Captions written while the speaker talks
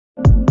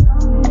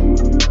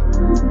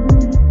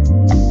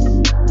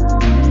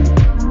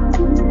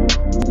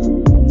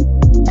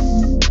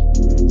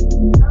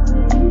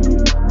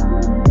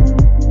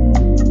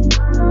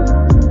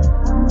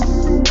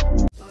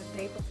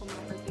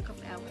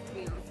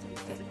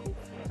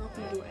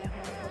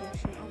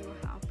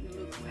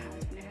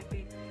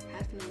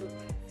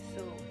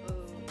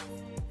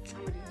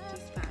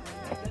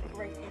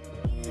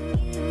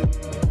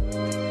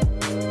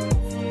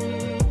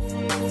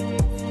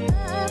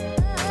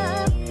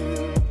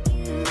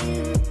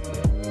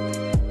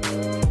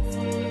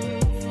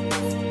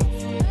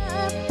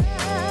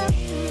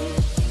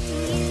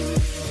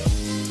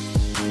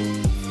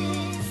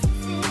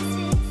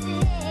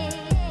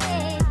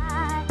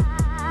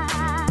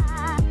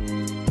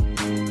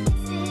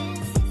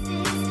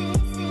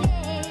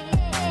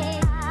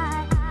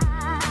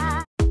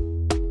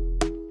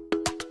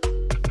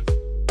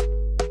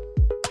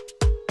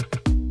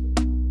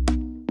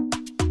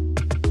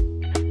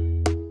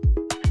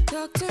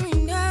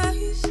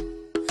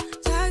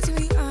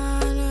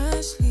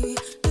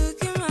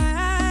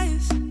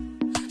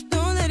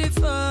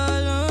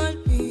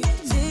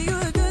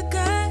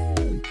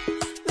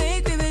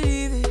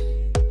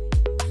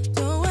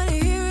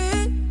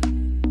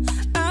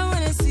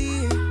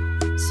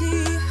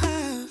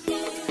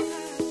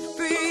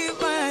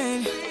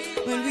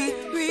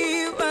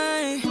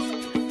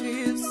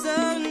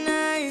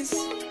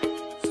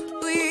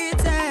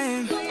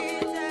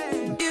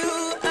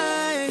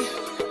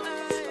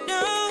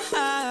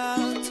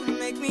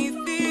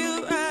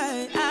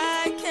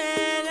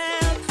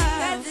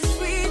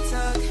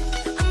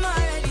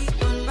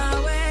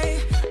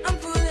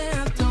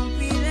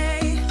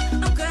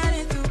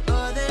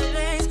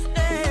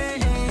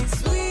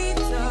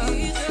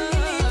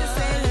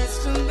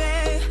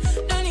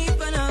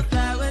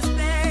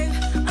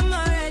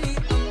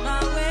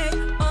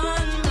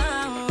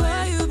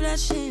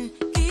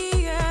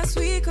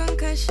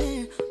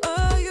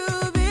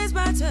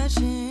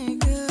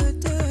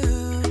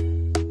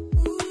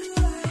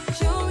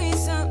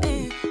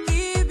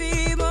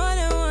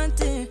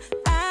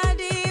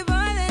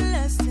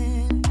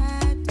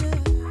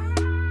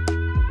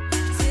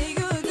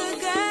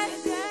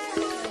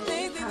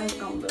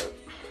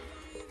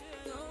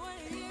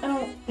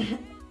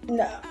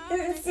No,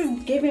 it's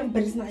just giving,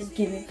 but it's not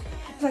giving.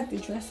 It's like the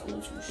dress a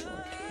little too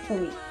short for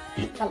me.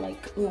 I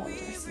like long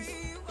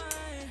dresses,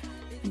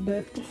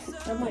 but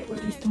I might wear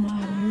these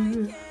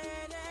tomorrow.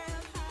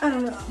 I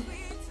don't know.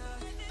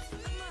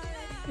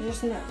 It's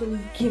just not really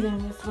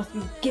giving. It's supposed to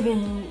be giving.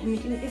 I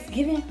mean, it's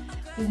giving,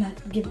 but it's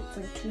not giving. It's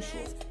like too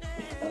short.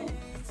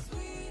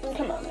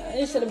 Come on now.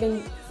 It should have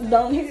been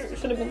down here. It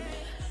should have been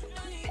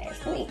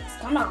past me.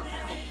 Come on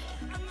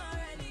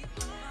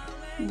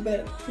now.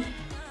 But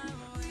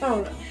I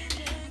don't know.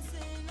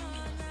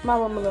 My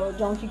room a little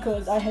junky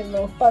because I had a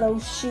little photo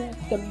shoot.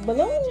 The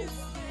balloons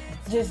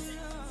just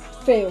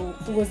failed.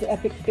 It was an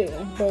epic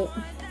fail, but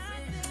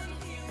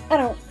I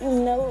don't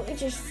know. It's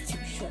just too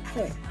short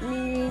for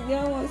me.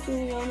 Y'all want to see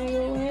me on my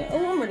own?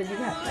 Oh, I'm ready to be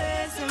happy.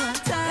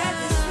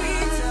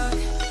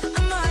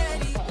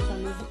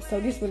 So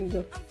this really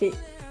the fit.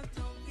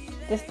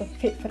 That's the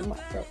fit for the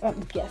micro, I'm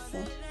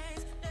guessing.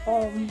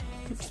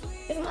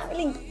 It's not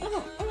really, I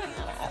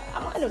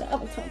know the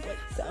other template,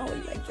 so I don't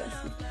really like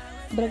dresses.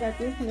 But I got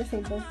this one, this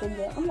ain't birthday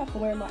girl. I'm not gonna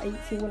wear my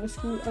 18 when the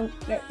school, I just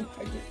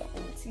don't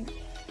want to.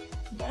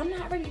 But I'm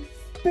not really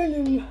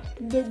feeling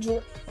the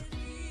dress.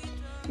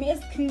 I mean,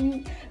 it's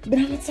cute, but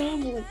I'm a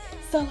tomboy.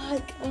 So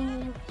like, I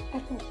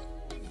think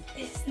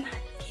it's not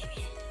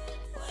giving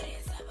what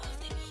it's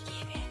supposed to be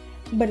giving.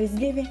 But it's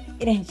giving,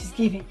 it ain't just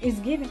giving. It's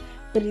giving,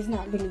 but it's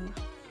not really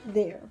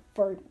there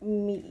for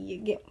me, you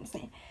get what I'm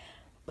saying?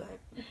 But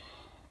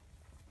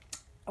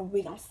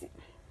we gonna see.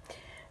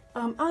 I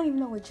don't even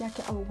know what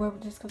jacket I would wear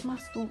with this because my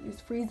school is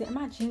freezing and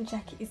my jean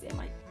jacket is in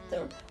like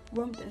the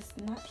room that's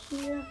not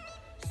here.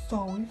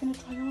 So we're gonna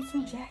try on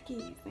some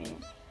jackets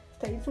and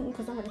stay tuned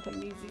because I'm gonna play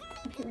music.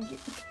 Period.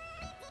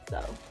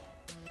 So,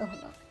 oh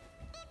hold on.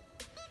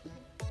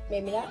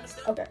 Maybe not.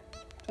 Okay.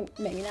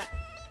 Maybe not.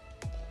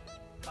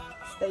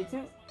 Stay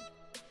tuned.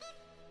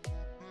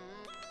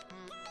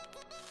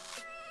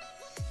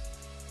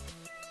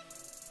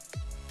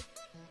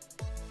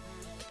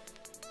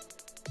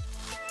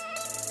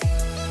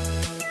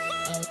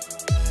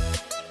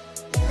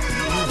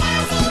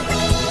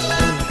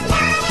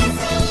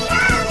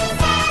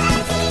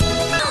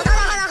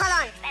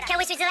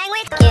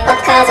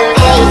 Because I'm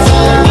 18.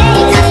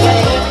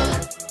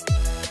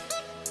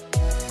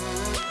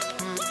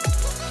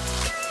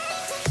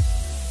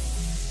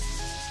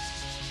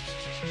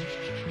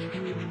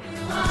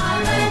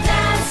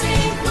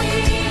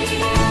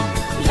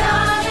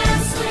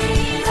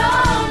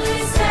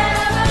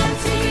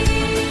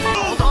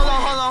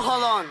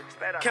 Hold on.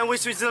 Can we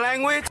switch the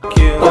language?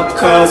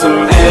 Because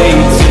I'm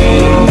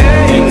 18.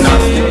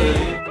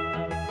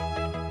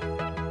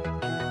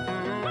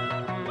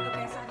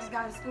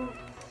 School.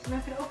 I'm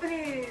not gonna open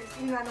it.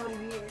 You know I know what it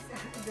is.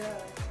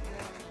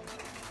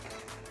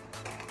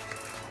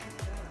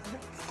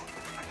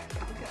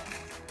 Okay.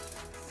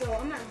 So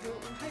I'm not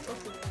doing. How you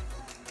open it?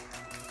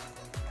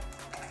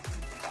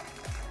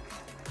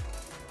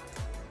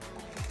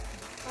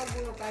 I'll do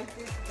it like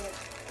this, but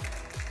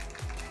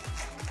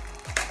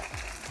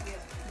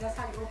yeah, that's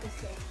how you open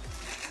stuff.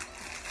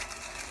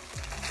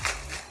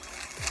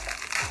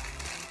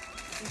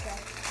 Okay.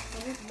 So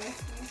this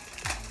next one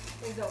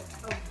is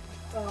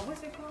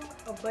what's it called?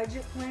 A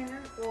budget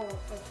planner or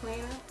a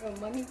planner or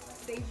money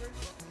saver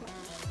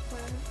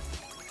planner.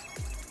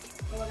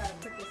 Oh, I gotta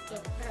put this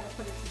stuff. I gotta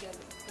put it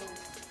together. So,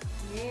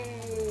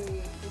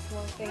 yay! This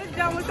one thing. What's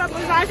up? What's up? I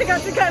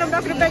got to cut. I'm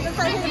not gonna make it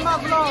take in my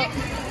vlog.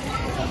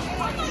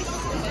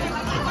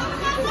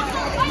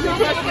 You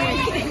pushed me.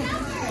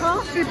 Huh?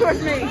 She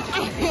pushed me.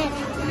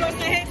 You got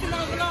to hit to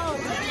my vlog.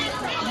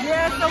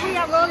 Yeah, so we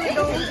have all to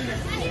do.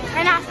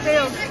 And I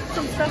still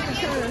some stuff to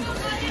turn.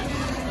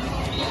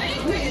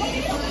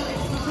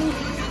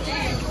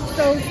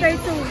 So stay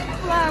tuned.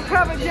 Flying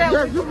cover jet.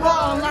 Yeah, you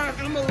wrong.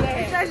 I'm a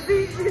laugh.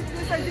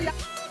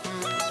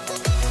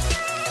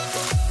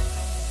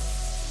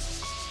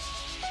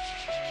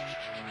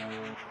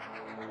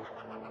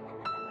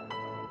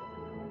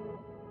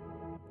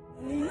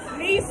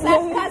 Niece,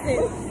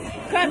 cousin.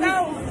 Cousin.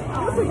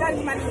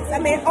 I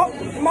mean,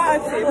 my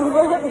auntie.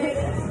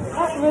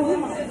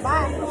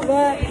 Bye.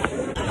 But,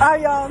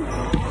 alright, y'all.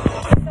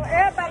 So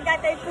everybody got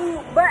their food,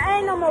 but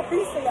ain't no more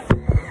pizza left.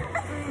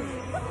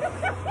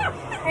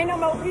 Ain't no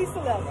more pizza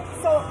left.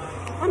 So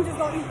I'm just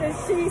gonna eat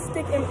this cheese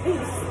stick in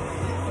peace.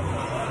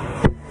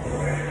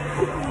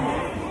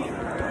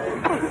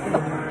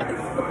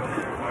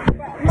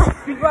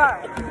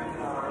 Right.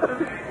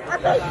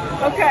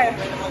 Okay.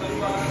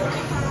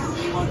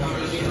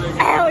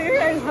 Ow, your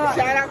head's hot.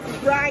 Shout out to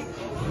Sprite.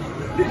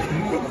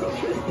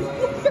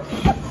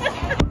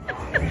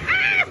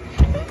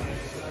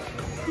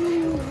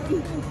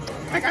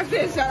 Like I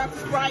said, shout out to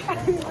Sprite.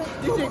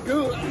 This shit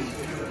good.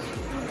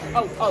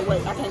 Oh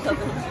wait, I can't touch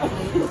it.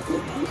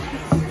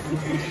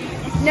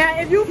 Now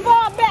if you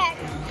fall back.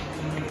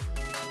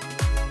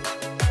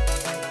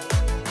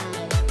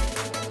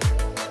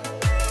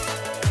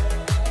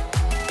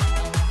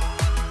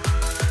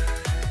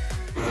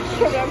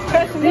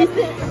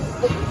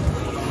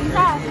 You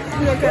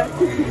okay?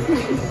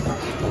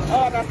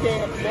 Oh, I got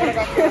scared. I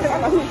got scared.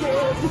 I'm like, who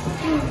cares?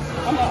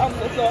 I'm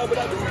so sorry, but I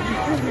just...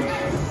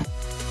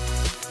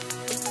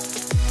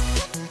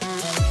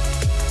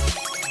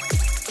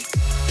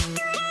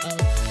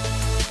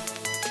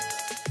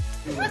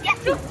 Look at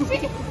you!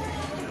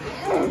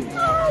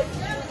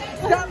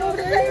 Stop over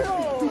the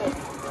table!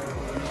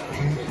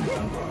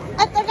 I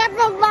think I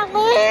broke my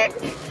leg!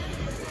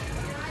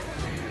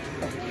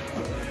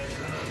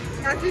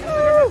 I think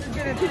you're going to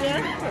get into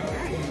there.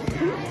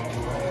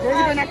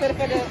 We're not going to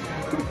put it.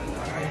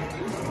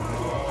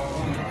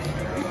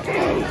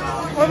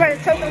 We're ready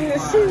to take on your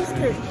shoes,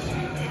 too.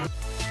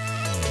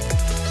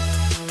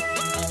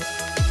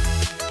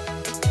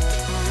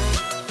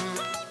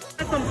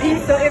 Some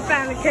pizza, it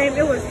finally came.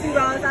 It was $2.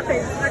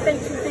 I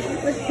think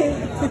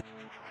 $2.50 for it.